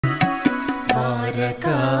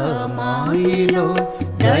ద్వారకామాయిలో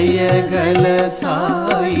దయగల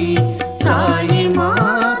సాయి సాయి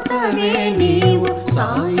మాతవే నీవు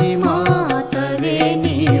సాయి మాతవే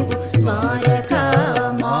నీవు ద్వారకామాయిలో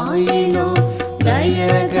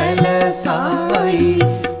దయగల సాయి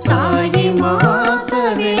సాయి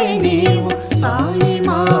మాతవే నీవు సాయి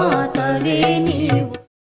మాతవే నీవు.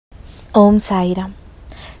 ఓం సాయిరామ్.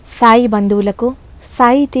 సాయి బంధువులకు,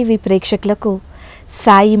 సాయి టీవీ ప్రేక్షకులకు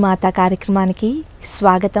సాయిమాత కార్యక్రమానికి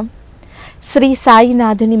స్వాగతం. శ్రీ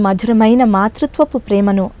సాయినాథుని మధురమైన మాతృత్వపు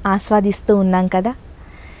ప్రేమను ఆస్వాదిస్తూ ఉన్నాం కదా.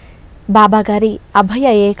 బాబాగారి అభయ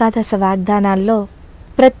ఏకాదశ వాగ్దానాల్లో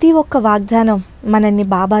ప్రతి ఒక్క వాగ్దానం మనల్ని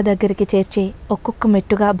బాబా దగ్గరికి చేర్చే ఒక్కొక్క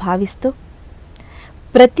మెట్టుగా భావిస్తూ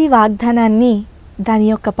ప్రతి వాగ్దానాన్ని, దాని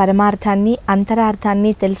యొక్క పరమార్థాన్ని,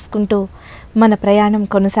 అంతరార్థాన్ని తెలుసుకుంటూ మన ప్రయాణం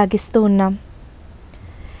కొనసాగిస్తూ ఉన్నాం.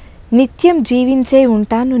 నిత్యం జీవించే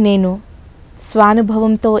ఉంటాను నేను,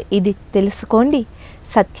 స్వానుభవంతో ఇది తెలుసుకోండి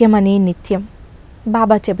సత్యమని నిత్యం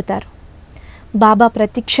బాబా చెబుతారు. బాబా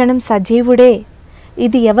ప్రతిక్షణం సజీవుడే,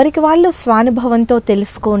 ఇది ఎవరికి వాళ్ళు స్వానుభవంతో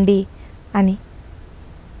తెలుసుకోండి అని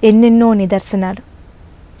ఎన్నెన్నో నిదర్శనాలు.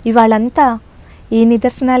 ఇవాళంతా ఈ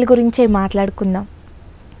నిదర్శనాల గురించే మాట్లాడుకున్నాం.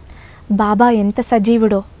 బాబా ఎంత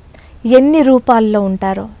సజీవుడో, ఎన్ని రూపాల్లో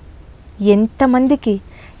ఉంటారో, ఎంతమందికి,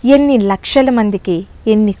 ఎన్ని లక్షల మందికి,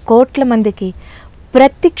 ఎన్ని కోట్ల మందికి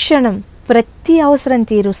ప్రతి క్షణం ప్రతి అవసరం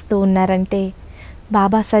తీరుస్తూ ఉన్నారంటే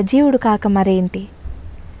బాబా సజీవుడు కాక మరేంటి.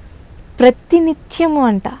 ప్రతి నిత్యము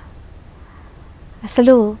అంట.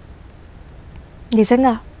 అసలు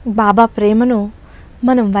నిజంగా బాబా ప్రేమను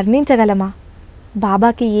మనం వర్ణించగలమా?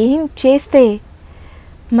 బాబాకి ఏం చేస్తే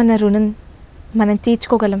మన రుణం మనం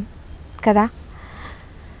తీర్చుకోగలం కదా.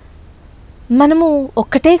 మనము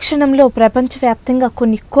ఒక్కటే క్షణంలో ప్రపంచవ్యాప్తంగా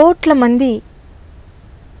కొన్ని కోట్ల మంది,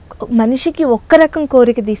 మనిషికి ఒక్క రకం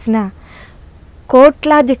కోరిక తీసినా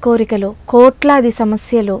కోట్లాది కోరికలు, కోట్లాది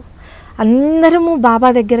సమస్యలు, అందరము బాబా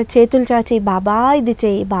దగ్గర చేతులు చాచి బాబా ఇది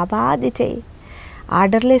చేయి, బాబా అది చేయి.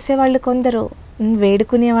 ఆర్డర్లు వేసేవాళ్ళు కొందరు,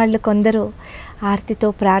 వేడుకునేవాళ్ళు కొందరు, ఆర్తితో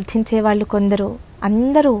ప్రార్థించేవాళ్ళు కొందరు,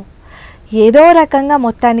 అందరూ ఏదో రకంగా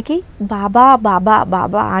మొత్తానికి బాబా బాబా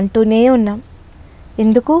బాబా అంటూనే ఉన్నాం.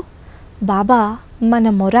 ఎందుకు? బాబా మన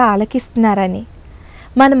మొర ఆలకిస్తున్నారని,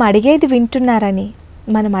 మనం అడిగేది వింటున్నారని,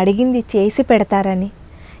 మనం అడిగింది చేసి పెడతారని.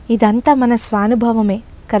 ఇదంతా మన స్వానుభవమే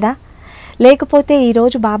కదా. లేకపోతే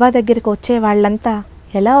ఈరోజు బాబా దగ్గరికి వచ్చే వాళ్ళంతా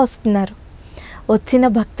ఎలా వస్తున్నారు? వచ్చిన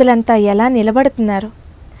భక్తులంతా ఎలా నిలబడుతున్నారు?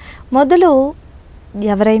 మొదలు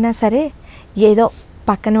ఎవరైనా సరే ఏదో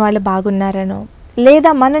పక్కన వాళ్ళు బాగున్నారనో,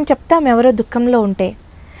 లేదా మనం చెప్తాం ఎవరో దుఃఖంలో ఉంటే,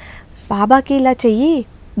 బాబాకి ఇలా చెయ్యి,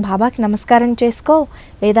 బాబాకి నమస్కారం చేసుకో,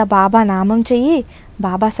 లేదా బాబా నామం చెయ్యి,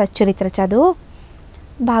 బాబా సచ్చరిత్ర చదువు,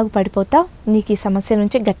 బాగుపడిపోతావు, నీకు ఈ సమస్య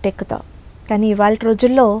నుంచి గట్టెక్కుతావు. కానీ ఇవాళ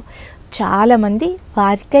రోజుల్లో చాలామంది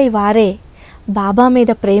వారికై వారే బాబా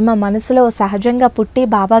మీద ప్రేమ మనసులో సహజంగా పుట్టి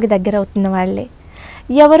బాబాకి దగ్గర అవుతున్న వాళ్ళే.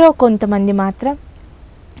 ఎవరో కొంతమంది మాత్రం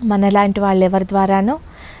మనలాంటి వాళ్ళు ఎవరి ద్వారానో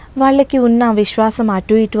వాళ్ళకి ఉన్న విశ్వాసం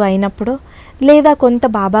అటు ఇటు అయినప్పుడు, లేదా కొంత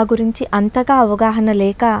బాబా గురించి అంతగా అవగాహన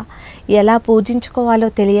లేక ఎలా పూజించుకోవాలో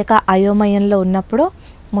తెలియక అయోమయంలో ఉన్నప్పుడు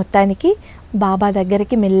మొత్తానికి బాబా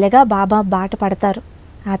దగ్గరికి మెల్లగా బాబా బాట పడతారు.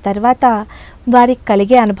 ఆ తర్వాత వారికి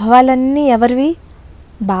కలిగే అనుభవాలన్నీ ఎవరివి?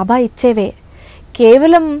 బాబా ఇచ్చేవే.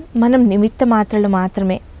 కేవలం మనం నిమిత్త మాత్రలు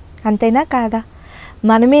మాత్రమే. అంతేనా కాదా?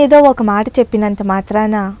 మనమేదో ఒక మాట చెప్పినంత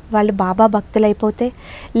మాత్రాన వాళ్ళు బాబా భక్తులైపోతే,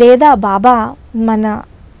 లేదా బాబా మన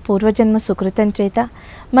పూర్వజన్మ సుకృతం చేత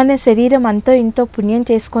మన శరీరం అంతో ఇంతో పుణ్యం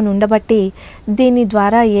చేసుకొని ఉండబట్టి దీని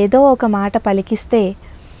ద్వారా ఏదో ఒక మాట పలికిస్తే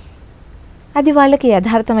అది వాళ్ళకి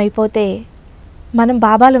యథార్థం అయిపోతే మనం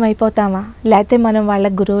బాబాలం అయిపోతామా? లేకపోతే మనం వాళ్ళ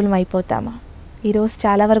గురువులం అయిపోతామా? ఈరోజు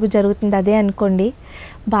చాలా వరకు జరుగుతుంది అదే అనుకోండి.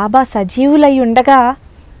 బాబా సజీవులై ఉండగా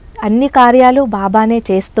అన్ని కార్యాలు బాబానే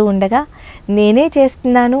చేస్తూ ఉండగా, నేనే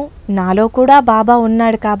చేస్తున్నాను, నాలో కూడా బాబా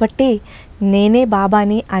ఉన్నాడు కాబట్టి నేనే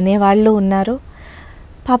బాబాని అనేవాళ్ళు ఉన్నారు.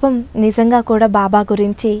 పాపం నిజంగా కూడా బాబా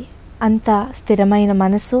గురించి అంత స్థిరమైన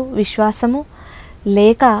మనసు, విశ్వాసము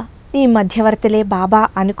లేక ఈ మధ్యవర్తులే బాబా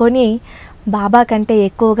అనుకొని బాబా కంటే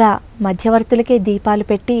ఎక్కువగా మధ్యవర్తులకే దీపాలు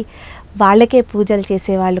పెట్టి వాళ్ళకే పూజలు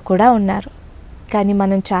చేసేవాళ్ళు కూడా ఉన్నారు. కానీ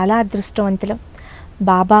మనం చాలా అదృష్టవంతులం.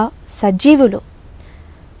 బాబా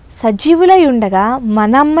సజీవులై ఉండగా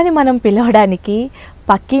మన అమ్మని మనం పిలవడానికి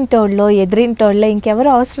పక్కింటోళ్ళో ఎదురింటోళ్ళో ఇంకెవరో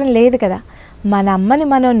అవసరం లేదు కదా. మన అమ్మని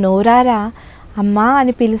మనం నోరారా అమ్మా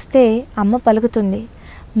అని పిలిస్తే అమ్మ పలుకుతుంది.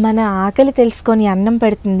 మన ఆకలి తెలుసుకొని అన్నం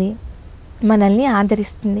పెడుతుంది, మనల్ని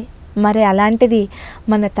ఆదరిస్తుంది. మరి అలాంటిది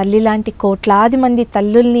మన తల్లి లాంటి కోట్లాది మంది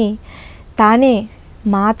తల్లుల్ని తానే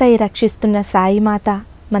మాతై రక్షిస్తున్న సాయిమాత,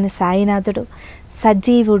 మన సాయినాథుడు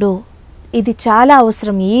సజీవుడు. ఇది చాలా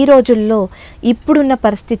అవసరం ఈ రోజుల్లో, ఇప్పుడున్న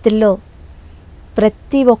పరిస్థితుల్లో.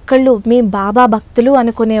 ప్రతి ఒక్కళ్ళు మీ బాబా భక్తులు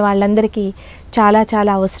అనుకునే వాళ్ళందరికీ చాలా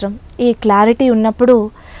చాలా అవసరం. ఈ క్లారిటీ ఉన్నప్పుడు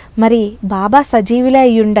మరి బాబా సజీవులే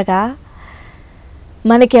అయి ఉండగా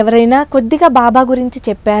మనకి ఎవరైనా కొద్దిగా బాబా గురించి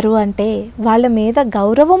చెప్పారు అంటే వాళ్ళ మీద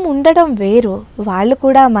గౌరవం ఉండడం వేరు. వాళ్ళు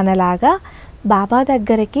కూడా మనలాగా బాబా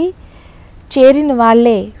దగ్గరికి చేరిన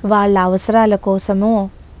వాళ్ళే. వాళ్ళ అవసరాల కోసమో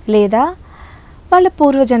లేదా వాళ్ళ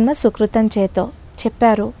పూర్వజన్మ సుకృతం చేతో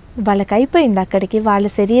చెప్పారు. వాళ్ళకి అయిపోయింది, అక్కడికి వాళ్ళ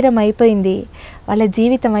శరీరం అయిపోయింది, వాళ్ళ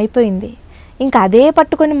జీవితం అయిపోయింది. ఇంకా అదే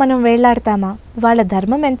పట్టుకొని మనం వేళ్లాడతామా? వాళ్ళ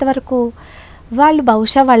ధర్మం ఎంతవరకు? వాళ్ళు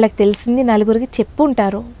బహుశా వాళ్ళకి తెలిసింది నలుగురికి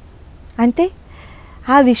చెప్పుంటారు అంతే.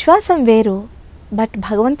 ఆ విశ్వాసం వేరు. బట్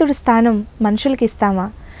భగవంతుడి స్థానం మనుషులకి ఇస్తామా?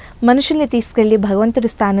 మనుషుల్ని తీసుకెళ్ళి భగవంతుడి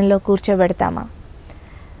స్థానంలో కూర్చోబెడతామా?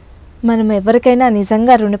 మనం ఎవరికైనా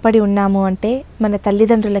నిజంగా రుణపడి ఉన్నాము అంటే మన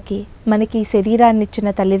తల్లిదండ్రులకి, మనకి ఈ శరీరాన్ని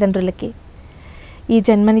ఇచ్చిన తల్లిదండ్రులకి, ఈ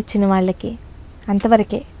జన్మనిచ్చిన వాళ్ళకి,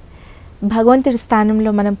 అంతవరకే. భగవంతుడి స్థానంలో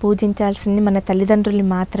మనం పూజించాల్సింది మన తల్లిదండ్రులు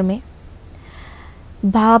మాత్రమే.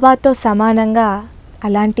 బాబాతో సమానంగా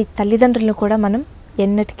అలాంటి తల్లిదండ్రులను కూడా మనం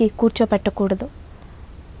ఎన్నటికీ కూర్చోపెట్టకూడదు.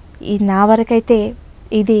 నా వరకైతే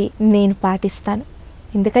ఇది నేను పాటిస్తాను.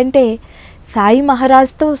 ఎందుకంటే సాయి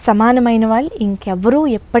మహారాజ్తో సమానమైన వాళ్ళు ఇంకెవ్వరూ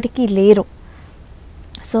ఎప్పటికీ లేరు.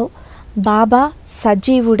 సో బాబా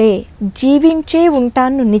సజీవుడే, జీవించే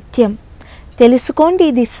ఉంటాను నిత్యం, తెలుసుకోండి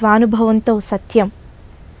ఇది స్వానుభవంతో సత్యం.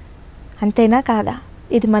 అంతేనా కాదా?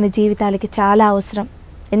 ఇది మన జీవితాలకి చాలా అవసరం.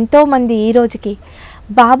 ఎంతోమంది ఈ రోజుకి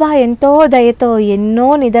బాబా ఎంతో దయతో ఎన్నో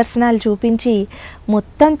నిదర్శనాలు చూపించి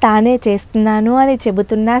మొత్తం తానే చేస్తున్నాను అని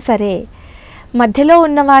చెబుతున్నా సరే మధ్యలో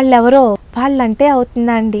ఉన్న వాళ్ళెవరో వాళ్ళంటే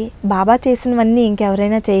అవుతుందా అండి? బాబా చేసినవన్నీ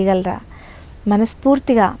ఇంకెవరైనా చేయగలరా?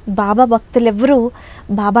 మనస్ఫూర్తిగా బాబా భక్తులెవ్వరూ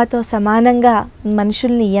బాబాతో సమానంగా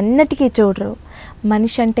మనుషుల్ని ఎన్నటికీ చూడరు.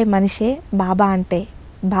 మనిషి అంటే మనిషే, బాబా అంటే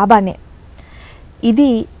బాబానే. ఇది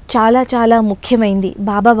చాలా చాలా ముఖ్యమైంది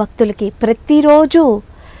బాబా భక్తులకి. ప్రతిరోజు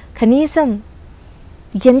కనీసం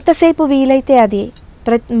ఎంతసేపు వీలైతే అది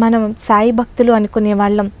మనం సాయి భక్తులు అనుకునే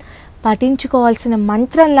వాళ్ళం పఠించుకోవాల్సిన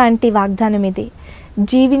మంత్రం లాంటి వాగ్దానం ఇది.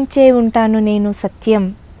 జీవించే ఉంటాను నేను సత్యం.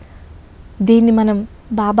 దీన్ని మనం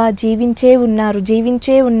బాబా జీవించే ఉన్నారు,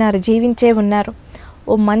 జీవించే ఉన్నారు, జీవించే ఉన్నారు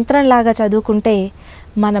ఓ మంత్రంలాగా చదువుకుంటే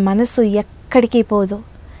మన మనసు ఎక్కడికి పోదు.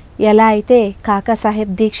 ఎలా అయితే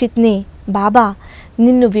కాకాసాహెబ్ దీక్షిత్ని బాబా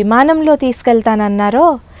నిన్ను విమానంలో తీసుకెళ్తానన్నారో,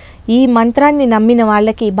 ఈ మంత్రాన్ని నమ్మిన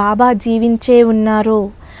వాళ్ళకి బాబా జీవించే ఉన్నారు,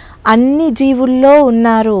 అన్ని జీవుల్లో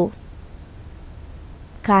ఉన్నారు.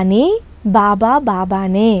 కానీ బాబా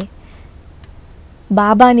బాబానే.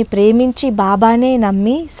 బాబాని ప్రేమించి బాబానే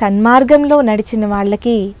నమ్మి సన్మార్గంలో నడిచిన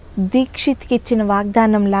వాళ్ళకి దీక్షిత్కి ఇచ్చిన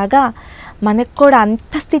వాగ్దానం లాగా మనకు కూడా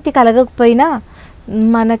అంత స్థితి కలగకపోయినా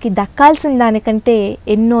మనకి దక్కాల్సిన దానికంటే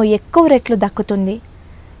ఎన్నో ఎక్కువ రెట్లు దక్కుతుంది.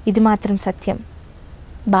 ఇది మాత్రం సత్యం.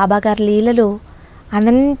 బాబాగారి లీలలు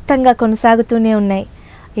అనంతంగా కొనసాగుతూనే ఉన్నాయి.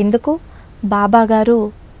 ఎందుకు? బాబాగారు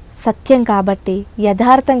సత్యం కాబట్టి,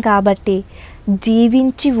 యథార్థం కాబట్టి,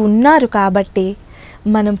 జీవించి ఉన్నారు కాబట్టి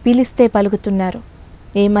మనం పిలిస్తే పలుకుతున్నారు.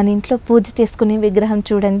 మన ఇంట్లో పూజ చేసుకునే విగ్రహం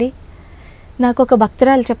చూడండి. నాకు ఒక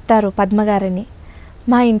భక్తురాలు చెప్తారు, పద్మగారని,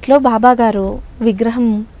 మా ఇంట్లో బాబాగారు విగ్రహం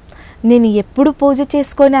నేను ఎప్పుడు పూజ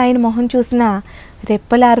చేసుకొని ఆయన మొహం చూసినా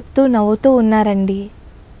రెప్పలార్పుతూ నవ్వుతూ ఉన్నారండి.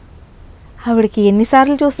 ఆవిడకి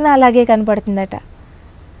ఎన్నిసార్లు చూసినా అలాగే కనపడుతుందట.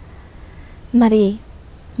 మరి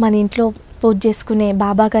మన ఇంట్లో పూజ చేసుకునే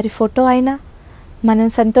బాబాగారి ఫోటో అయినా మనం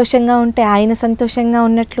సంతోషంగా ఉంటే ఆయన సంతోషంగా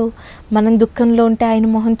ఉన్నట్లు, మనం దుఃఖంలో ఉంటే ఆయన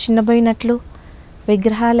మొహం చిన్నపోయినట్లు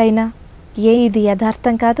విగ్రహాలైనా ఇది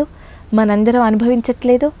యథార్థం కాదు? మనందరం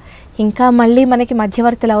అనుభవించట్లేదు, ఇంకా మళ్ళీ మనకి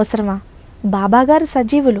మధ్యవర్తులు అవసరమా? బాబాగారు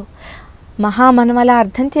సజీవులు. మహా మనం అలా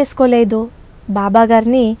అర్థం చేసుకోలేదు.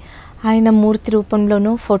 బాబాగారిని ఆయన మూర్తి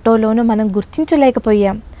రూపంలోనూ ఫోటోలోనూ మనం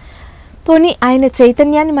గుర్తించలేకపోయాం. పోనీ ఆయన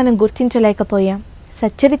చైతన్యాన్ని మనం గుర్తించలేకపోయాం.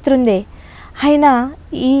 సచ్చరిత్రుందే, ఆయన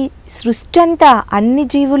ఈ సృష్టి అంతా అన్ని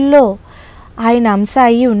జీవుల్లో ఆయన అంశ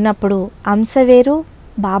అయి ఉన్నప్పుడు అంశ వేరు,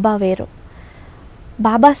 బాబా వేరు.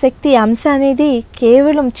 బాబా శక్తి అంశ అనేది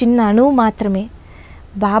కేవలం చిన్న అణువు మాత్రమే.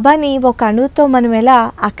 బాబాని ఒక అణువుతో మనం ఎలా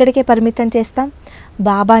అక్కడికే పరిమితం చేస్తాం?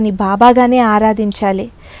 బాబాని బాబాగానే ఆరాధించాలి.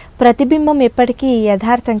 ప్రతిబింబం ఎప్పటికీ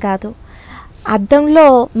యథార్థం కాదు. అద్దంలో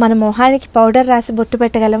మన మొహానికి పౌడర్ రాసి బొట్టు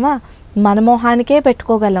పెట్టగలమా? మన మొహానికే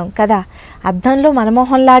పెట్టుకోగలం కదా. అద్దంలో మన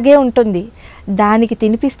మొహంలాగే ఉంటుంది, దానికి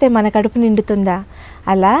తినిపిస్తే మన కడుపు నిండుతుందా?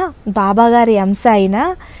 అలా బాబాగారి అంశ అయినా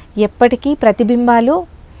ఎప్పటికీ ప్రతిబింబాలు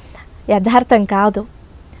యథార్థం కాదు.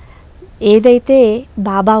 ఏదైతే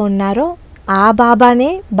బాబా ఉన్నారో ఆ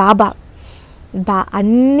బాబానే బాబా.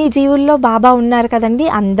 అన్ని జీవుల్లో బాబా ఉన్నారు కదండి,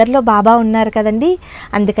 అందరిలో బాబా ఉన్నారు కదండి.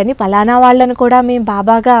 అందుకని ఫలానా వాళ్ళను కూడా మేము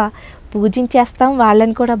బాబాగా పూజించేస్తాం,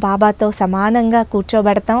 వాళ్ళని కూడా బాబాతో సమానంగా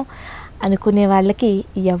కూర్చోబెడతాం అనుకునే వాళ్ళకి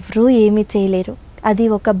ఎవరూ ఏమీ చేయలేరు. అది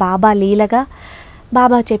ఒక బాబా లీలగా,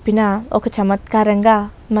 బాబా చెప్పిన ఒక చమత్కారంగా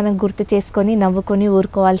మనం గుర్తు చేసుకొని నవ్వుకొని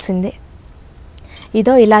ఊరుకోవాల్సిందే.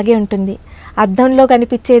 ఇదో ఇలాగే ఉంటుంది. అద్దంలో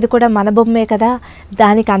కనిపించేది కూడా మన బొమ్మే కదా,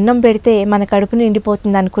 దానికి అన్నం పెడితే మన కడుపు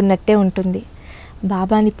నిండిపోతుంది అనుకున్నట్టే ఉంటుంది.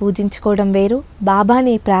 బాబాని పూజించుకోవడం వేరు,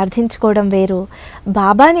 బాబాని ప్రార్థించుకోవడం వేరు,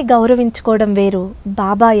 బాబాని గౌరవించుకోవడం వేరు.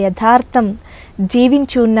 బాబా యథార్థం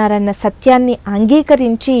జీవించి ఉన్నారన్న సత్యాన్ని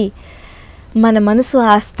అంగీకరించి మన మనసు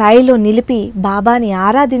ఆ స్థాయిలో నిలిపి బాబాని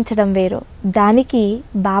ఆరాధించడం వేరు. దానికి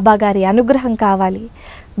బాబాగారి అనుగ్రహం కావాలి.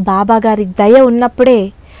 బాబాగారి దయ ఉన్నప్పుడే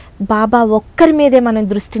బాబా ఒక్కరి మీదే మనం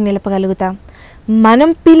దృష్టి నిలపగలుగుతాం. మనం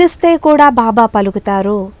పిలిస్తే కూడా బాబా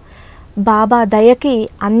పలుకుతారు. బాబా దయకి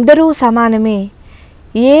అందరూ సమానమే,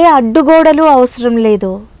 ఏ అడ్డుగోడలు అవసరం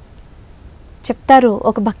లేదు. చెప్తారు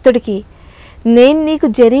ఒక భక్తుడికి, నేను నీకు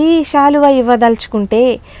జరీ శాలువ ఇవ్వదలుచుకుంటే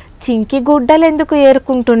చింకి గుడ్డలు ఎందుకు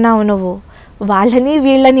ఏరుకుంటున్నావు, నువ్వు వాళ్ళని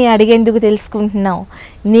వీళ్ళని అడిగేందుకు తెలుసుకుంటున్నావు,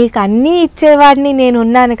 నీకు అన్నీ ఇచ్చేవాడిని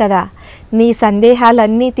నేనున్నాను కదా, నీ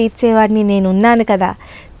సందేహాలన్నీ తీర్చేవాడిని నేనున్నాను కదా,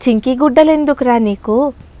 చింకి గుడ్డలు ఎందుకురా నీకు,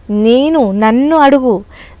 నన్ను అడుగు,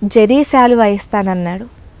 జరీ శాలువ ఇస్తానన్నాడు.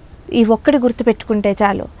 ఈ ఒక్కటి గుర్తుపెట్టుకుంటే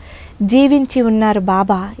చాలు, జీవించి ఉన్నారు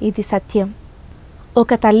బాబా, ఇది సత్యం.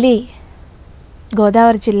 ఒక తల్లి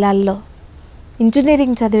గోదావరి జిల్లాల్లో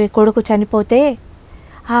ఇంజనీరింగ్ చదివే కొడుకు చనిపోతే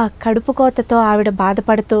ఆ కడుపు కోతతో ఆవిడ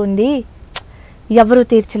బాధపడుతూ ఉంది. ఎవరు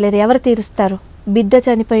తీర్చలేరు, ఎవరు తీరుస్తారు? బిడ్డ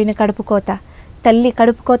చనిపోయిన కడుపు కోత, తల్లి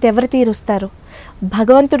కడుపు కోత ఎవరు తీరుస్తారు?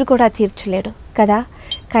 భగవంతుడు కూడా తీర్చలేడు కదా,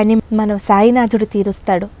 కానీ మన సాయినాథుడు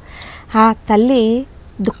తీరుస్తాడు. ఆ తల్లి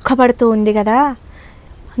దుఃఖపడుతూ ఉంది కదా,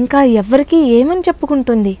 ఇంకా ఎవరికి ఏమని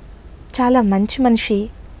చెప్పుకుంటుంది? చాలా మంచి మనిషి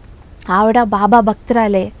ఆవిడ, బాబా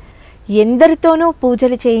భక్తురాలే. ఎందరితోనూ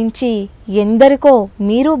పూజలు చేయించి, ఎందరికో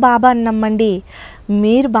మీరు బాబాని నమ్మండి,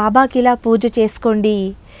 మీరు బాబాకి ఇలా పూజ చేసుకోండి,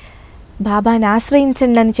 బాబాని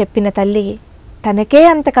ఆశ్రయించండి అని చెప్పిన తల్లి, తనకే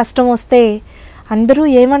అంత కష్టం వస్తే అందరూ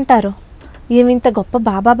ఏమంటారు? ఏమింత గొప్ప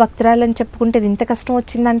బాబా భక్తురాలని చెప్పుకుంటే ఇంత కష్టం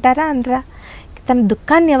వచ్చిందంటారా అనరా? తన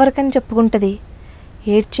దుఃఖాన్ని ఎవరికని చెప్పుకుంటుంది?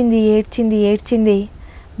 ఏడ్చింది ఏడ్చింది ఏడ్చింది,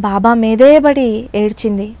 బాబా మీదే పడి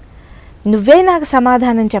ఏడ్చింది. నువ్వే నాకు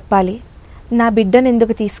సమాధానం చెప్పాలి, నా బిడ్డను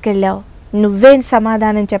ఎందుకు తీసుకెళ్ళావు, నువ్వే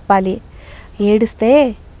సమాధానం చెప్పాలి. ఏడిస్తే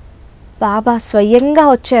బాబా స్వయంగా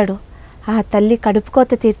వచ్చాడు ఆ తల్లి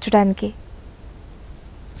కడుపుకోత తీర్చడానికి.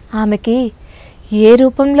 ఆమెకి ఏ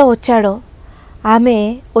రూపంలో వచ్చాడో, ఆమె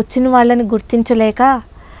వచ్చిన వాళ్ళని గుర్తించలేక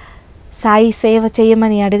సాయి సేవ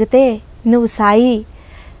చేయమని అడిగితే, నువ్వు సాయి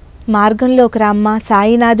మార్గంలోకి రామ్మా,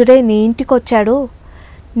 సాయినాథుడే నీ ఇంటికి వచ్చాడు,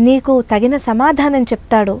 నీకు తగిన సమాధానం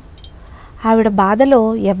చెప్తాడు. ఆవిడ బాధలో,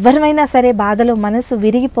 ఎవరిమైనా సరే బాధలో మనసు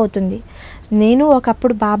విరిగిపోతుంది. నేను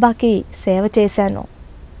ఒకప్పుడు బాబాకి సేవ చేశాను,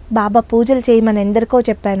 బాబా పూజలు చేయమని ఎందరికో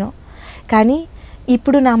చెప్పాను, కానీ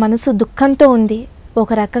ఇప్పుడు నా మనసు దుఃఖంతో ఉంది,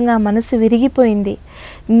 ఒక రకంగా మనసు విరిగిపోయింది,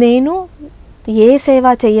 నేను ఏ సేవ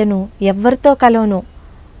చెయ్యను, ఎవరితో కలవను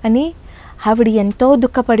అని ఆవిడ ఎంతో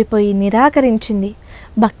దుఃఖపడిపోయి నిరాకరించింది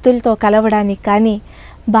భక్తులతో కలవడానికి కానీ,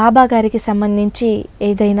 బాబా గారికి సంబంధించి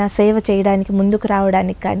ఏదైనా సేవ చేయడానికి ముందుకు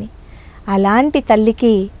రావడానికి కానీ. అలాంటి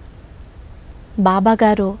తల్లికి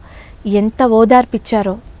బాబాగారు ఎంత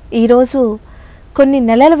ఓదార్పిచ్చారో. ఈరోజు కొన్ని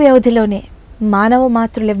నెలల వ్యవధిలోనే మానవ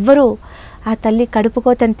మాతృలెవ్వరూ ఆ తల్లి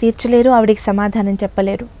కడుపుకోతను తీర్చలేరు, ఆవిడికి సమాధానం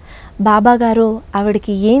చెప్పలేరు. బాబాగారు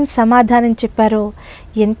ఆవిడికి ఏం సమాధానం చెప్పారో,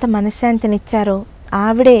 ఎంత మనశ్శాంతినిచ్చారో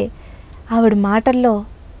ఆవిడ మాటల్లో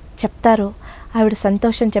చెప్తారు. ఆవిడ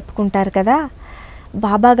సంతోషం చెప్పుకుంటారు కదా.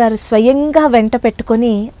 బాబాగారు స్వయంగా వెంట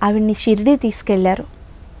పెట్టుకొని ఆవిడ్ని షిరిడీ తీసుకెళ్లారు.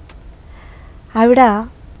 ఆవిడ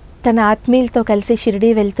తన ఆత్మీయులతో కలిసి షిరిడీ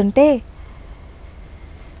వెళ్తుంటే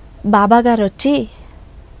బాబాగారు వచ్చి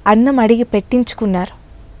అన్నం అడిగి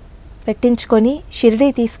పెట్టించుకొని షిరిడీ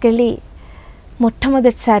తీసుకెళ్ళి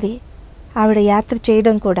మొట్టమొదటిసారి ఆవిడ యాత్ర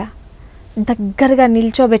చేయడం కూడా దగ్గరగా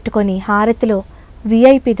నిల్చోబెట్టుకొని హారతిలో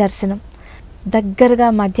విఐపి దర్శనం దగ్గరగా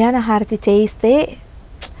మధ్యాహ్న హారతి చేయిస్తే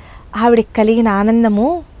ఆవిడకి కలిగిన ఆనందము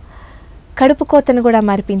కడుపు కోతను కూడా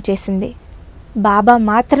మరిపించేసింది. బాబా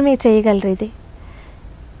మాత్రమే చేయగలరు ఇది.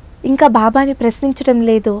 ఇంకా బాబాని ప్రశ్నించడం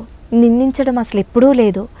లేదు, నిందించడం అసలు ఎప్పుడూ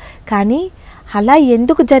లేదు. కానీ అలా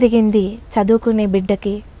ఎందుకు జరిగింది? చదువుకునే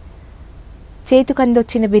బిడ్డకి,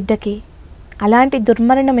 చేతుకందొచ్చిన బిడ్డకి అలాంటి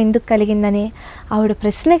దుర్మరణం ఎందుకు కలిగిందనే ఆవిడ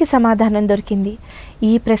ప్రశ్నకి సమాధానం దొరికింది.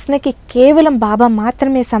 ఈ ప్రశ్నకి కేవలం బాబా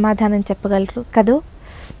మాత్రమే సమాధానం చెప్పగలరు కదూ.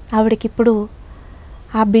 ఆవిడకిప్పుడు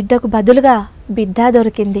ఆ బిడ్డకు బదులుగా బిడ్డ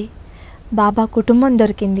దొరికింది, బాబా కుటుంబం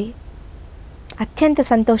దొరికింది. అత్యంత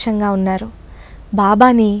సంతోషంగా ఉన్నారు.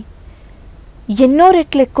 బాబాని ఎన్నో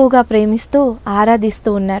రెట్లు ఎక్కువగా ప్రేమిస్తూ ఆరాధిస్తూ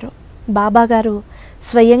ఉన్నారు. బాబాగారు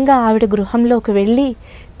స్వయంగా ఆవిడ గృహంలోకి వెళ్ళి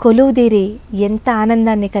కొలువుదీరి ఎంత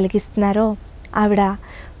ఆనందాన్ని కలిగిస్తున్నారో ఆవిడ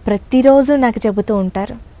ప్రతిరోజు నాకు చెబుతూ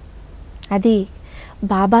ఉంటారు. అది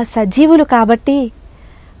బాబా సజీవులు కాబట్టి,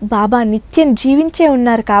 బాబా నిత్యం జీవించే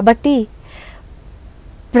ఉన్నారు కాబట్టి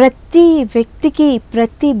ప్రతి వ్యక్తికి,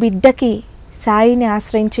 ప్రతి బిడ్డకి, సాయిని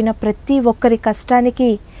ఆశ్రయించిన ప్రతి ఒక్కరి కష్టానికి,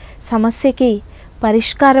 సమస్యకి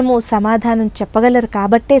పరిష్కారము, సమాధానం చెప్పగలరు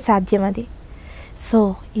కాబట్టే సాధ్యం అది. సో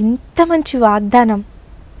ఇంత మంచి వాగ్దానం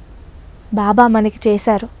బాబా మనకి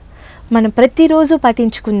చేశారు. మనం ప్రతిరోజు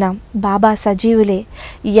పఠించుకుందాం. బాబా సజీవులే.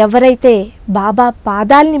 ఎవరైతే బాబా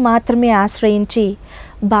పాదాల్ని మాత్రమే ఆశ్రయించి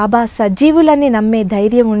బాబా సజీవులని నమ్మే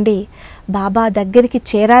ధైర్యం ఉండి బాబా దగ్గరికి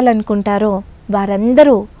చేరాలనుకుంటారో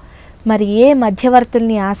వారందరూ మరి ఏ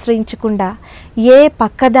మధ్యవర్తుల్ని ఆశ్రయించకుండా, ఏ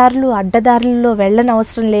పక్కదారులు అడ్డదారులలో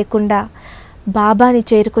వెళ్ళనవసరం లేకుండా బాబాని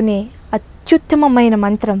చేరుకునే అత్యుత్తమమైన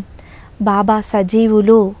మంత్రం బాబా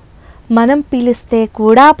సజీవులు. మనం పిలిస్తే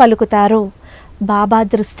కూడా పలుకుతారు. బాబా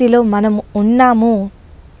దృష్టిలో మనం ఉన్నాము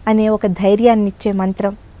అనే ఒక ధైర్యాన్ని ఇచ్చే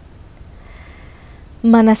మంత్రం.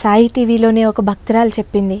 మన సాయి టీవీలోనే ఒక భక్తురాలు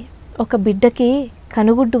చెప్పింది, ఒక బిడ్డకి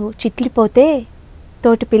కనుగుడ్డు చిట్లిపోతే,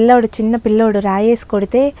 తోటి పిల్లోడు, చిన్న పిల్లోడు రాయేసి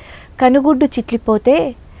కొడితే కనుగుడ్డు చిట్లిపోతే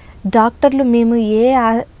డాక్టర్లు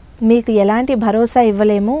మీకు ఎలాంటి భరోసా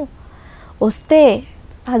ఇవ్వలేము, వస్తే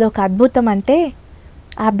అదొక అద్భుతం అంటే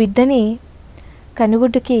ఆ బిడ్డని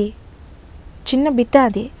కనుగుడ్డుకి, చిన్న బిడ్డ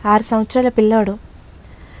అది 6 సంవత్సరాల పిల్లోడు,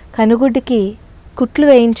 కనుగుడ్డుకి కుట్లు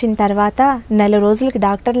వేయించిన తర్వాత 4 రోజులకి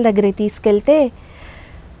డాక్టర్ల దగ్గరికి తీసుకెళ్తే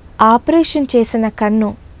ఆపరేషన్ చేసిన కన్ను,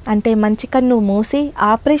 అంటే మంచి కన్ను మూసి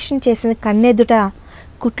ఆపరేషన్ చేసిన కన్నెదుట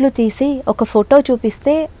కుట్లు తీసి ఒక ఫోటో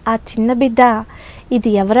చూపిస్తే ఆ చిన్న బిడ్డ ఇది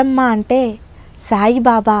ఎవరమ్మా అంటే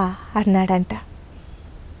సాయిబాబా అన్నాడంట.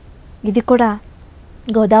 ఇది కూడా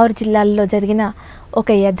గోదావరి జిల్లాలో జరిగిన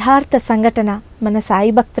ఒక యథార్థ సంఘటన మన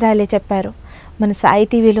సాయి భక్తురాలే చెప్పారు. మన సాయి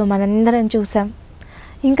టీవీలో మనందరం చూసాం.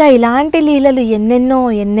 ఇంకా ఇలాంటి లీలలు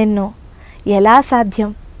ఎన్నెన్నో. ఎలా సాధ్యం?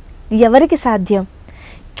 ఎవరికి సాధ్యం?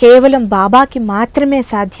 కేవలం బాబాకి మాత్రమే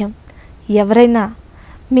సాధ్యం. ఎవరైనా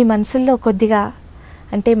మీ మనసుల్లో కొద్దిగా,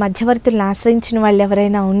 అంటే మధ్యవర్తులను ఆశ్రయించిన వాళ్ళు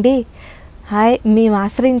ఎవరైనా ఉండి, మేము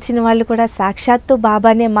ఆశ్రయించిన వాళ్ళు కూడా సాక్షాత్తు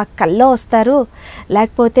బాబానే మాకు కల్లో వస్తారు,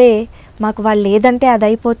 లేకపోతే మాకు వాళ్ళు లేదంటే అది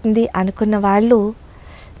అయిపోతుంది అనుకున్న వాళ్ళు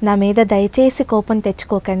నా మీద దయచేసి కోపం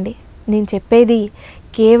తెచ్చుకోకండి. నేను చెప్పేది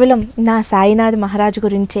కేవలం నా సాయినాథ్ మహారాజు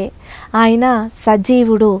గురించే. ఆయన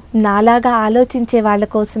సజీవుడు. నాలాగా ఆలోచించే వాళ్ళ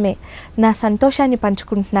కోసమే నా సంతోషాన్ని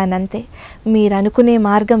పంచుకుంటున్నాను అంతే. మీరు అనుకునే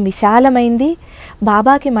మార్గం విశాలమైంది.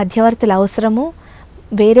 బాబాకి మధ్యవర్తులు అవసరము.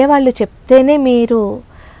 వేరే వాళ్ళు చెప్తేనే మీరు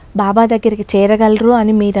బాబా దగ్గరికి చేరగలరు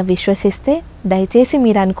అని మీరు విశ్వసిస్తే దయచేసి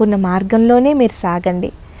మీరు అనుకున్న మార్గంలోనే మీరు సాగండి.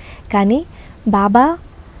 కానీ బాబా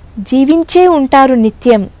జీవించే ఉంటారు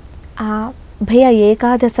నిత్యం. ఆ భయ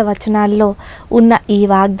ఏకాదశ వచనాల్లో ఉన్న ఈ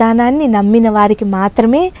వాగ్దానాన్ని నమ్మిన వారికి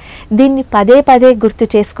మాత్రమే దీన్ని పదే పదే గుర్తు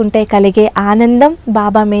చేసుకుంటే కలిగే ఆనందం,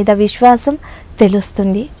 బాబా మీద విశ్వాసం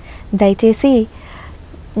తెలుస్తుంది. దయచేసి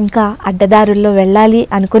ఇంకా అడ్డదారుల్లో వెళ్ళాలి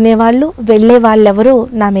అనుకునే వాళ్ళు, వెళ్ళే వాళ్ళెవరూ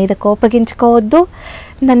నా మీద కోపగించుకోవద్దు,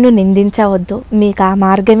 నన్ను నిందించవద్దు. మీకు ఆ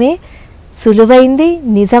మార్గమే సులువైంది,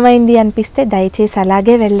 నిజమైంది అనిపిస్తే దయచేసి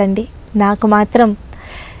అలాగే వెళ్ళండి. నాకు మాత్రం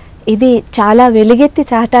ఇది చాలా వెలుగెత్తి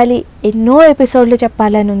చాటాలి, ఎన్నో ఎపిసోడ్లు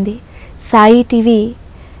చెప్పాలని ఉంది. సాయి టీవీ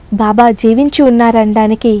బాబా జీవించి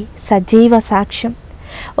ఉన్నారనడానికి సజీవ సాక్ష్యం.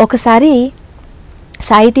 ఒకసారి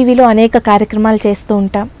సాయి టీవీలో అనేక కార్యక్రమాలు చేస్తూ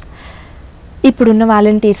ఉంటాం. ఇప్పుడున్న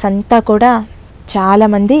వాలంటీర్స్ అంతా కూడా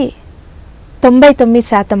చాలామంది,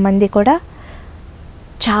 99% మంది కూడా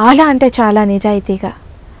చాలా అంటే చాలా నిజాయితీగా,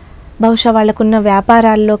 బహుశా వాళ్ళకున్న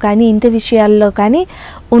వ్యాపారాల్లో కానీ ఇంటి విషయాల్లో కానీ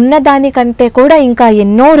ఉన్నదానికంటే కూడా ఇంకా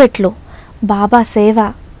ఎన్నో రెట్లు బాబా సేవ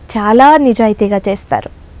చాలా నిజాయితీగా చేస్తారు.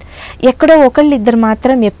 ఎక్కడో ఒకళ్ళిద్దరు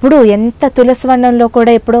మాత్రం ఎప్పుడూ, ఎంత తులసి వనంలో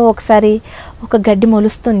కూడా ఎప్పుడో ఒకసారి ఒక గడ్డి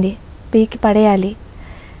మొలుస్తుంది, పీకి పడేయాలి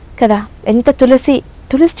కదా. ఎంత తులసి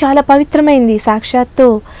చాలా పవిత్రమైంది, సాక్షాత్తు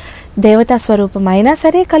దేవతా స్వరూపం, అయినా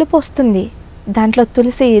సరే కలుపు వస్తుంది, దాంట్లో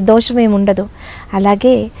తులసి దోషమేమి ఉండదు.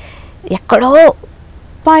 అలాగే ఎక్కడో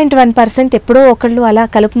 0.1% ఎప్పుడో ఒకళ్ళు అలా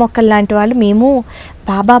కలుపు మొక్కలు లాంటి వాళ్ళు, మేము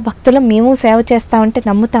బాబా భక్తులం, మేము సేవ చేస్తామంటే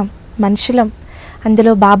నమ్ముతాం, మనుషులం,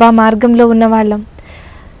 అందులో బాబా మార్గంలో ఉన్నవాళ్ళం.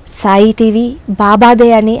 సాయి టీవీ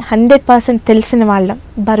బాబాదే అని 100% తెలిసిన వాళ్ళం.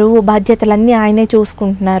 బరువు బాధ్యతలన్నీ ఆయనే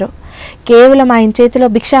చూసుకుంటున్నారు. కేవలం ఆయన చేతిలో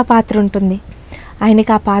భిక్షా పాత్ర ఉంటుంది.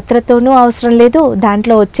 ఆయనకి ఆ పాత్రతోనూ అవసరం లేదు,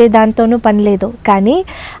 దాంట్లో వచ్చే దాంతోనూ పని లేదు. కానీ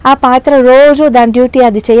ఆ పాత్ర రోజు దాని డ్యూటీ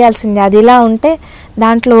అది చేయాల్సిందే. అది ఇలా ఉంటే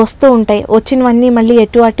దాంట్లో వస్తూ ఉంటాయి, వచ్చినవన్నీ మళ్ళీ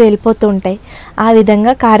ఎటు అటు వెళ్ళిపోతూ ఉంటాయి. ఆ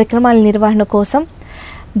విధంగా కార్యక్రమాల నిర్వహణ కోసం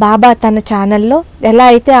బాబా తన ఛానల్లో ఎలా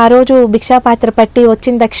అయితే ఆ రోజు భిక్షాపాత్ర పట్టి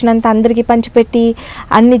వచ్చిన దక్షిణంతా అందరికీ పంచిపెట్టి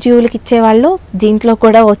అన్ని జీవులకి ఇచ్చేవాళ్ళు, దీంట్లో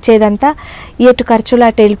కూడా వచ్చేదంతా ఎటు ఖర్చులు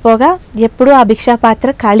అటు వెళ్ళిపోగా ఎప్పుడూ ఆ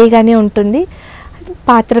భిక్షాపాత్ర ఖాళీగానే ఉంటుంది,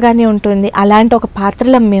 పాత్రగానే ఉంటుంది. అలాంటి ఒక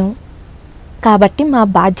పాత్రలం మేము. కాబట్టి మా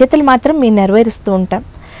బాధ్యతలు మాత్రం మేము నెరవేరుస్తూ ఉంటాం.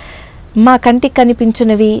 మా కంటికి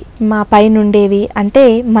కనిపించినవి, మా పైన ఉండేవి అంటే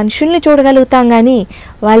మనుషుల్ని చూడగలుగుతాం కానీ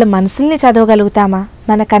వాళ్ళ మనసుల్ని చదవగలుగుతామా?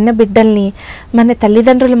 మన కన్న బిడ్డల్ని, మన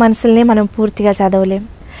తల్లిదండ్రుల మనసుల్ని మనం పూర్తిగా చదవలేం.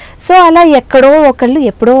 సో అలా ఎక్కడో ఒకళ్ళు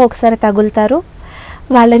ఎప్పుడో ఒకసారి తగులుతారు.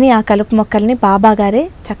 వాళ్ళని, ఆ కలుపు మొక్కల్ని బాబా గారే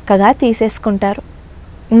చక్కగా తీసేసుకుంటారు.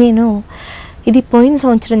 నేను ఇది పోయిన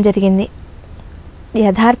సంవత్సరం జరిగింది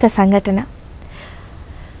యథార్థ సంఘటన.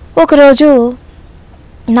 ఒకరోజు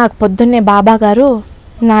నాకు పొద్దున్నే బాబా గారు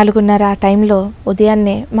 4:30 ఆ టైంలో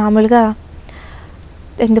ఉదయాన్నే మామూలుగా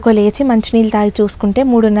ఎందుకో లేచి మంచినీళ్ళు తాగి చూసుకుంటే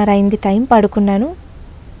 3:30 అయింది టైం.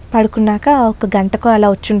 పడుకున్నాక ఒక గంటకో అలా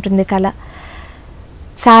వచ్చుంటుంది కల.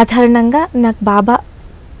 సాధారణంగా నాకు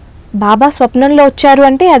బాబా స్వప్నంలో వచ్చారు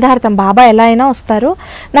అంటే యథార్థం. బాబా ఎలా అయినా వస్తారు.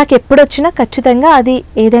 నాకు ఎప్పుడు వచ్చినా ఖచ్చితంగా అది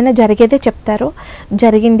ఏదైనా జరిగేదే చెప్తారు,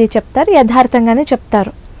 జరిగింది చెప్తారు, యథార్థంగానే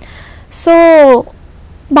చెప్తారు. సో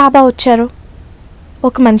బాబా వచ్చారు.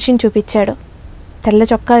 ఒక మనిషిని చూపించాడు. తెల్ల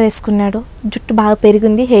చొక్కా వేసుకున్నాడు, జుట్టు బాగా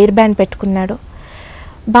పెరిగింది, హెయిర్ బ్యాండ్ పెట్టుకున్నాడు.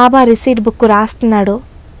 బాబా రిసీట్ బుక్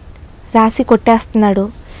రాసి కొట్టేస్తున్నాడు.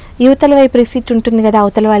 యువతల వైపు రిసీట్ ఉంటుంది కదా,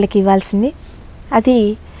 అవతల వాళ్ళకి ఇవ్వాల్సింది, అది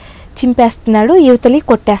చింపేస్తున్నాడు, యువతలి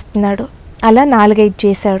కొట్టేస్తున్నాడు. అలా 4-5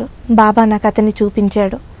 చేశాడు. బాబా నాకు అతన్ని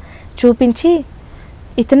చూపించి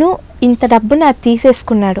ఇతను ఇంత డబ్బు నాకు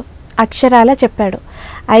తీసేసుకున్నాడు. అక్షరాలా చెప్పాడు,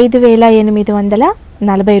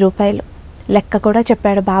 5,840 రూపాయలు. లెక్క కూడా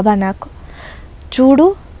చెప్పాడు బాబా నాకు. చూడు,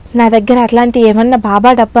 నా దగ్గర అట్లాంటి ఏమన్నా బాబా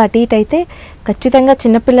డబ్బు అటు ఇటు అయితే ఖచ్చితంగా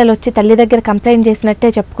చిన్నపిల్లలు వచ్చి తల్లి దగ్గర కంప్లైంట్ చేసినట్టే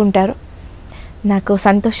చెప్పుకుంటారు. నాకు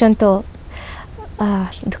సంతోషంతో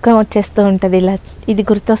దుఃఖం వచ్చేస్తూ ఉంటుంది. ఇలా ఇది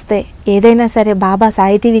గుర్తొస్తే ఏదైనా సరే బాబా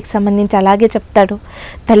సాయి టీవీకి సంబంధించి అలాగే చెప్తాడు,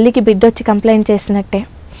 తల్లికి బిడ్డొచ్చి కంప్లైంట్ చేసినట్టే.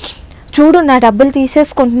 చూడు, నా డబ్బులు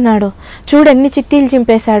తీసేసుకుంటున్నాడు, చూడు ఎన్ని చిట్టీలు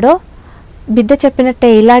చింపేశాడో, బిడ్డ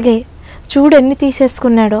చెప్పినట్టే ఇలాగే చూడు ఎన్ని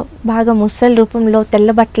తీసేసుకున్నాడో. బాగా ముసలి రూపంలో తెల్ల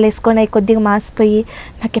బట్టలు వేసుకొని అవి కొద్దిగా మాసిపోయి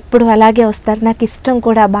నాకు ఎప్పుడు అలాగే వస్తారు. నాకు ఇష్టం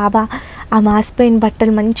కూడా బాబా ఆ మాసిపోయిన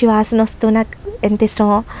బట్టలు మంచి వాసన వస్తూ నాకు ఎంత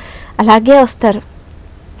ఇష్టమో అలాగే వస్తారు.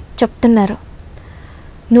 చెప్తున్నారు,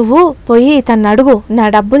 నువ్వు పోయి తను అడుగు, నా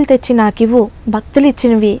డబ్బులు తెచ్చి నాకు ఇవ్వు, భక్తులు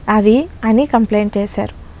ఇచ్చినవి అవి అని కంప్లైంట్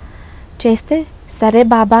చేస్తే సరే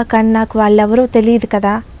బాబా, కానీ నాకు వాళ్ళెవరూ తెలియదు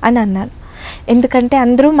కదా అని అన్నాను. ఎందుకంటే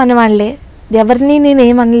అందరూ మన వాళ్ళే, ఎవరిని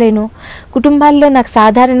నేనేమనలేను. కుటుంబాల్లో నాకు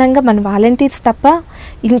సాధారణంగా మన వాలంటీర్స్ తప్ప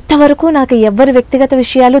ఇంతవరకు నాకు ఎవరి వ్యక్తిగత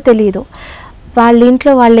విషయాలు తెలియదు. వాళ్ళ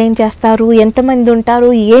ఇంట్లో వాళ్ళు ఏం చేస్తారు, ఎంతమంది ఉంటారు,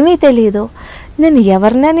 ఏమీ తెలియదు. నేను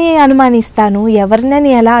ఎవరినని అనుమానిస్తాను,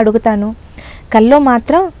 ఎవరినని ఎలా అడుగుతాను? కల్లో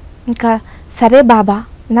మాత్రం ఇంకా సరే బాబా,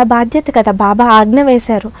 నా బాధ్యత కదా, బాబా ఆజ్ఞ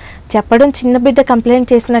వేశారు. చెప్పడం చిన్న బిడ్డ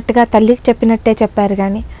కంప్లైంట్ చేసినట్టుగా తల్లికి చెప్పినట్టే చెప్పారు.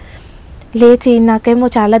 కానీ లేచి నాకేమో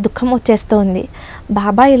చాలా దుఃఖం వచ్చేస్తుంది.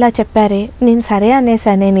 బాబా ఇలా చెప్పారే, నేను సరే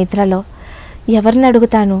అనేసాను. నిద్రలో ఎవరిని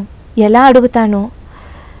అడుగుతాను, ఎలా అడుగుతాను,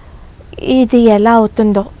 ఇది ఎలా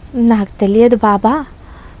అవుతుందో నాకు తెలియదు. బాబా,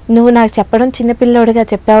 నువ్వు నాకు చెప్పడం చిన్నపిల్లోడిగా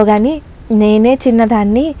చెప్పావు, కానీ నేనే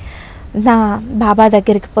చిన్నదాన్ని నా బాబా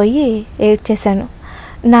దగ్గరికి పోయి ఏడ్చేశాను.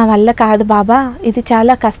 నా వల్ల కాదు బాబా, ఇది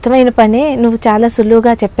చాలా కష్టమైన పనే, నువ్వు చాలా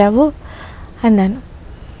సులువుగా చెప్పావు అన్నాను.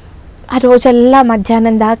 ఆ రోజల్లా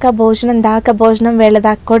మధ్యాహ్నం దాకా భోజనం వేళ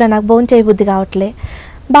దాకా కూడా నాకు భోజనం చేయబుద్ధి కావట్లే.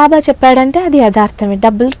 బాబా చెప్పాడంటే అది యథార్థమే.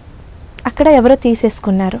 డబ్బులు అక్కడ ఎవరో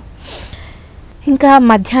తీసేసుకున్నారు. ఇంకా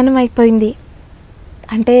మధ్యాహ్నం అయిపోయింది.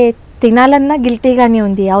 అంటే తినాలన్నా గిల్టీగానే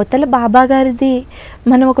ఉంది. అవతల బాబా గారిది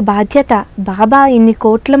మనం ఒక బాధ్యత. బాబా ఇన్ని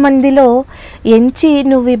కోట్ల మందిలో ఎంచి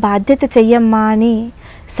నువ్వు ఈ బాధ్యత చెయ్యమ్మా అని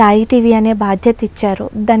సాయి టీవీ అనే బాధ్యత ఇచ్చారు.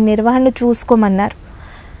 దాని నిర్వహణ చూసుకోమన్నారు.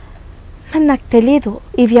 మరి నాకు తెలియదు,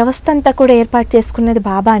 ఈ వ్యవస్థ అంతా కూడా ఏర్పాటు చేసుకున్నది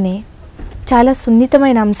బాబానే. చాలా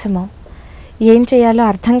సున్నితమైన అంశము, ఏం చేయాలో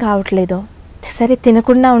అర్థం కావట్లేదు. సరే,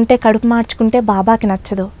 తినకుండా ఉంటే కడుపు మార్చుకుంటే బాబాకి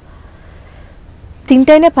నచ్చదు,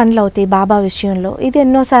 తింటేనే పనులు అవుతాయి బాబా విషయంలో. ఇది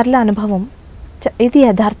ఎన్నోసార్లు అనుభవం, ఇది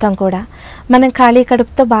యథార్థం కూడా. మనం ఖాళీ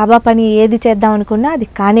కడుపుతో బాబా పని ఏది చేద్దాం అనుకున్నా అది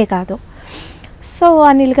కానే కాదు. సో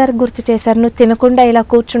అనిల్ గారు గుర్తు చేశారు, నువ్వు తినకుండా ఇలా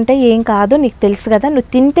కూర్చుంటే ఏం కాదు, నీకు తెలుసు కదా, నువ్వు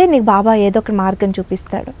తింటే నీకు బాబా ఏదో ఒక మార్గం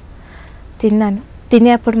చూపిస్తాడు. తిన్నాను.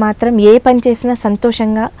 తినేప్పుడు మాత్రం ఏ పని చేసినా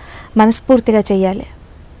సంతోషంగా మనస్ఫూర్తిగా చేయాలి.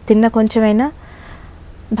 తిన్న కొంచెమైనా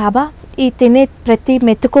బాబా, ఈ తినే ప్రతి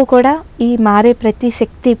మెతుకు కూడా, ఈ మారే ప్రతి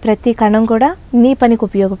శక్తి, ప్రతి కణం కూడా నీ పనికి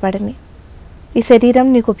ఉపయోగపడని, ఈ శరీరం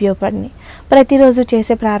నీకు ఉపయోగపడని. ప్రతిరోజు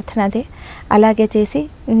చేసే ప్రార్థన అదే. అలాగే చేసి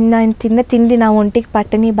నేను తిన్న తిండి నా ఒంటికి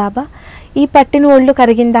పట్టని బాబా, ఈ పట్టిన ఒళ్ళు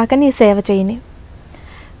కరిగిన దాకా నీ సేవ చేయని.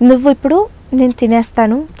 నువ్వు ఇప్పుడు నేను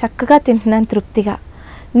తినేస్తాను, చక్కగా తింటున్నాను తృప్తిగా,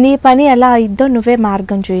 నీ పని ఎలా అయిద్దో నువ్వే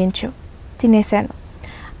మార్గం చూయించు. తినేశాను.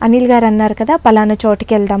 అనిల్ గారు అన్నారు కదా, పలానా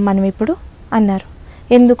చోటుకి వెళ్దాం మనం ఇప్పుడు అన్నారు.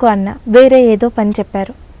 ఎందుకు అన్న, వేరే ఏదో పని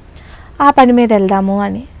చెప్పారు, ఆ పని మీద వెళ్దాము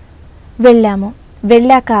అని. వెళ్ళాము.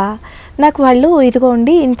 వెళ్ళాక నాకు వాళ్ళు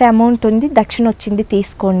ఇదిగోండి ఇంత అమౌంట్ ఉంది, దక్షిణ వచ్చింది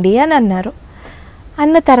తీసుకోండి అని అన్నారు.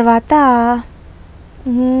 అన్న తర్వాత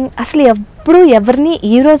అసలు ఎప్పుడూ ఎవరిని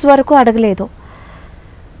ఈ రోజు వరకు అడగలేదు.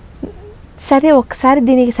 సరే ఒకసారి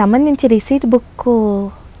దీనికి సంబంధించి రిసీట్ బుక్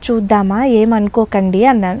చూద్దామా, ఏమనుకోకండి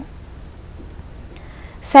అన్నాను.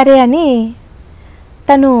 సరే అని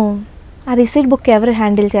తను ఆ రిసీట్ బుక్ ఎవరు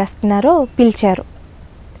హ్యాండిల్ చేస్తున్నారో పిలిచారు.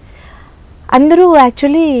 అందరూ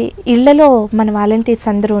యాక్చువల్లీ ఇళ్లలో మన వాలంటీర్స్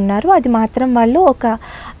అందరూ ఉన్నారు, అది మాత్రం వాళ్ళు ఒక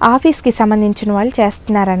ఆఫీస్కి సంబంధించిన వాళ్ళు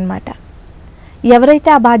చేస్తున్నారనమాట. ఎవరైతే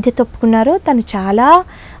ఆ బాధ్యత ఒప్పుకున్నారో తను చాలా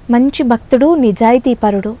మంచి భక్తుడు,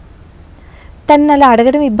 నిజాయితీపరుడు. తను అలా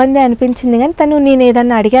అడగడం ఇబ్బంది అనిపించింది, కానీ తను నేను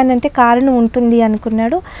ఏదన్నా అడిగానంటే కారణం ఉంటుంది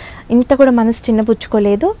అనుకున్నాడు. ఇంత కూడా మనసు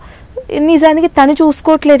చిన్నపుచ్చుకోలేదు. నిజానికి తను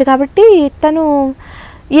చూసుకోవట్లేదు కాబట్టి తను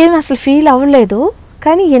ఏం అసలు ఫీల్ అవ్వలేదు.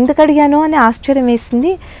 కానీ ఎందుకు అడిగానో అని ఆశ్చర్యం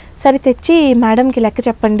వేసింది. సరే తెచ్చి మేడంకి లెక్క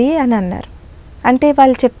చెప్పండి అని అన్నారు. అంటే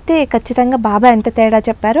వాళ్ళు చెప్తే ఖచ్చితంగా బాబా ఎంత తేడా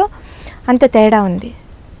చెప్పారో అంత తేడా ఉంది.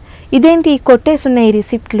 ఇదేంటి కొట్టేసున్న ఈ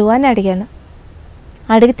రిసిప్ట్లు అని అడిగాను.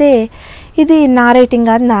 అడిగితే ఇది నా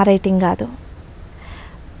రైటింగ్ కాదు.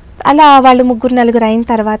 అలా వాళ్ళు 3-4 అయిన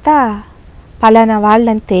తర్వాత పలానా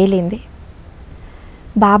వాళ్ళని తేలింది.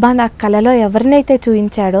 బాబా నాకు కలలో ఎవరినైతే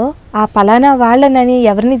చూపించాడో ఆ పలానా వాళ్ళనని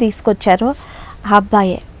ఎవరిని తీసుకొచ్చారో ఆ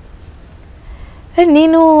అబ్బాయే.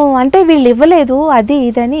 నేను అంటే వీళ్ళు ఇవ్వలేదు అది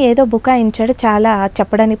ఇదని ఏదో బుకాయించాడు, చాలా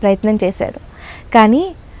చెప్పడానికి ప్రయత్నం చేశాడు. కానీ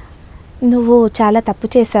నువ్వు చాలా తప్పు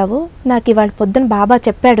చేశావు, నాకు ఇవాళ పొద్దున బాబా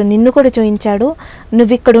చెప్పాడు, నిన్ను కూడా చూపించాడు,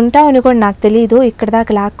 నువ్వు ఇక్కడ ఉంటావు అని కూడా నాకు తెలియదు, ఇక్కడ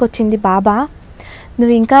దాకా లాక్కొచ్చింది బాబా.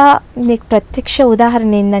 నువ్వు ఇంకా నీకు ప్రత్యక్ష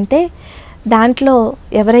ఉదాహరణ ఏంటంటే దాంట్లో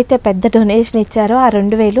ఎవరైతే పెద్ద డొనేషన్ ఇచ్చారో ఆ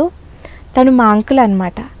 2000 తను మా అంకుల్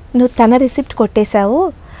అనమాట. నువ్వు తన రిసిప్ట్ కొట్టేశావు,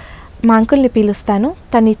 మా అంకుల్ని పిలుస్తాను,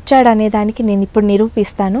 తను ఇచ్చాడు అనే దానికి నేను ఇప్పుడు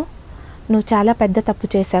నిరూపిస్తాను, నువ్వు చాలా పెద్ద తప్పు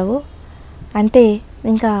చేశావు. అంటే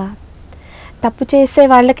ఇంకా తప్పు చేసే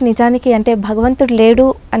వాళ్ళకి నిజానికి అంటే భగవంతుడు లేడు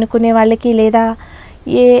అనుకునే వాళ్ళకి, లేదా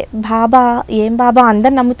ఏం బాబా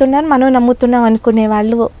అందరు నమ్ముతున్నారు మనం నమ్ముతున్నాం అనుకునే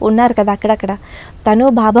వాళ్ళు ఉన్నారు కదా అక్కడక్కడ. తను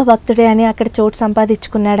బాబా భక్తుడే అని అక్కడ చోటు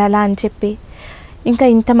సంపాదించుకున్నాడు అలా అని చెప్పి. ఇంకా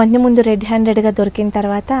ఇంతమంది ముందు రెడ్ హ్యాండెడ్గా దొరికిన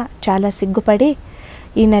తర్వాత చాలా సిగ్గుపడి,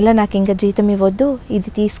 ఈ నెల నాకు ఇంకా జీతం ఇవ్వద్దు, ఇది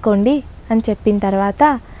తీసుకోండి అని చెప్పిన తర్వాత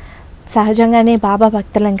సహజంగానే బాబా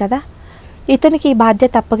భక్తులం కదా, ఇతనికి ఈ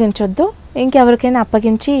బాధ్యత అప్పగించొద్దు, ఇంకెవరికైనా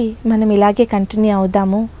అప్పగించి మనం ఇలాగే కంటిన్యూ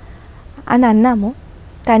అవుదాము అని అన్నాము.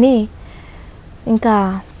 కానీ ఇంకా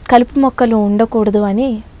కలుపు మొక్కలు ఉండకూడదు అని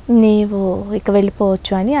నీవు ఇక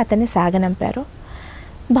వెళ్ళిపోవచ్చు అని అతన్ని సాగనంపారు.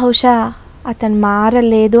 బహుశా అతను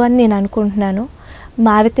మారలేదు అని నేను అనుకుంటున్నాను.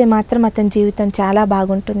 మారితే మాత్రం అతని జీవితం చాలా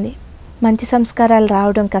బాగుంటుంది. మంచి సంస్కారాలు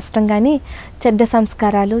రావడం కష్టం, కానీ చెడ్డ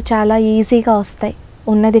సంస్కారాలు చాలా ఈజీగా వస్తాయి.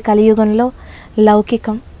 ఉన్నది కలియుగంలో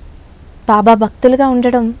లౌకికం. బాబా భక్తులుగా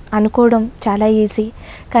ఉండడం అనుకోవడం చాలా ఈజీ,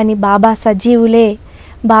 కానీ బాబా సజీవులే,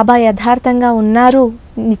 బాబా యథార్థంగా ఉన్నారు,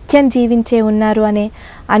 నిత్యం జీవించే ఉన్నారు అనే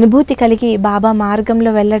అనుభూతి కలిగి బాబా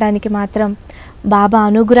మార్గంలో వెళ్ళడానికి మాత్రం బాబా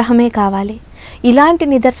అనుగ్రహమే కావాలి. ఇలాంటి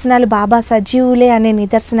నిదర్శనాలు, బాబా సజీవులే అనే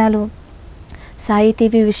నిదర్శనాలు సాయి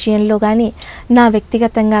టీవీ విషయంలో కానీ నా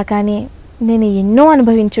వ్యక్తిగతంగా కానీ నేను ఎన్నో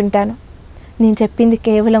అనుభవించుంటాను. నేను చెప్పింది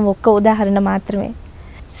కేవలం ఒక్క ఉదాహరణ మాత్రమే.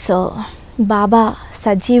 సో బాబా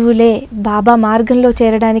సజీవులే, బాబా మార్గంలో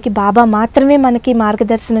చేరడానికి బాబా మాత్రమే మనకి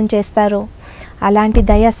మార్గదర్శనం చేస్తారు. అలాంటి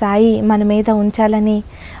దయ సాయి మన మీద ఉంచాలని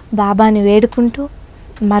బాబాని వేడుకుంటూ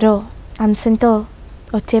మరో అంశంతో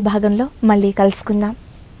వచ్చే భాగంలో మళ్ళీ కలుసుకుందాం.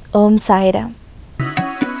 ఓం సాయిరామ్.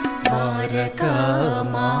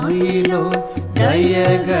 మాయిలో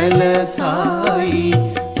దయగల సాయి,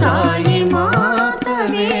 సాయి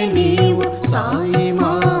మాతవే నీవు, సాయి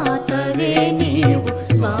మాతవే నీవు.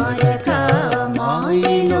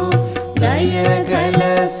 మాయిలో దయగల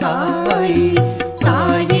సాయి.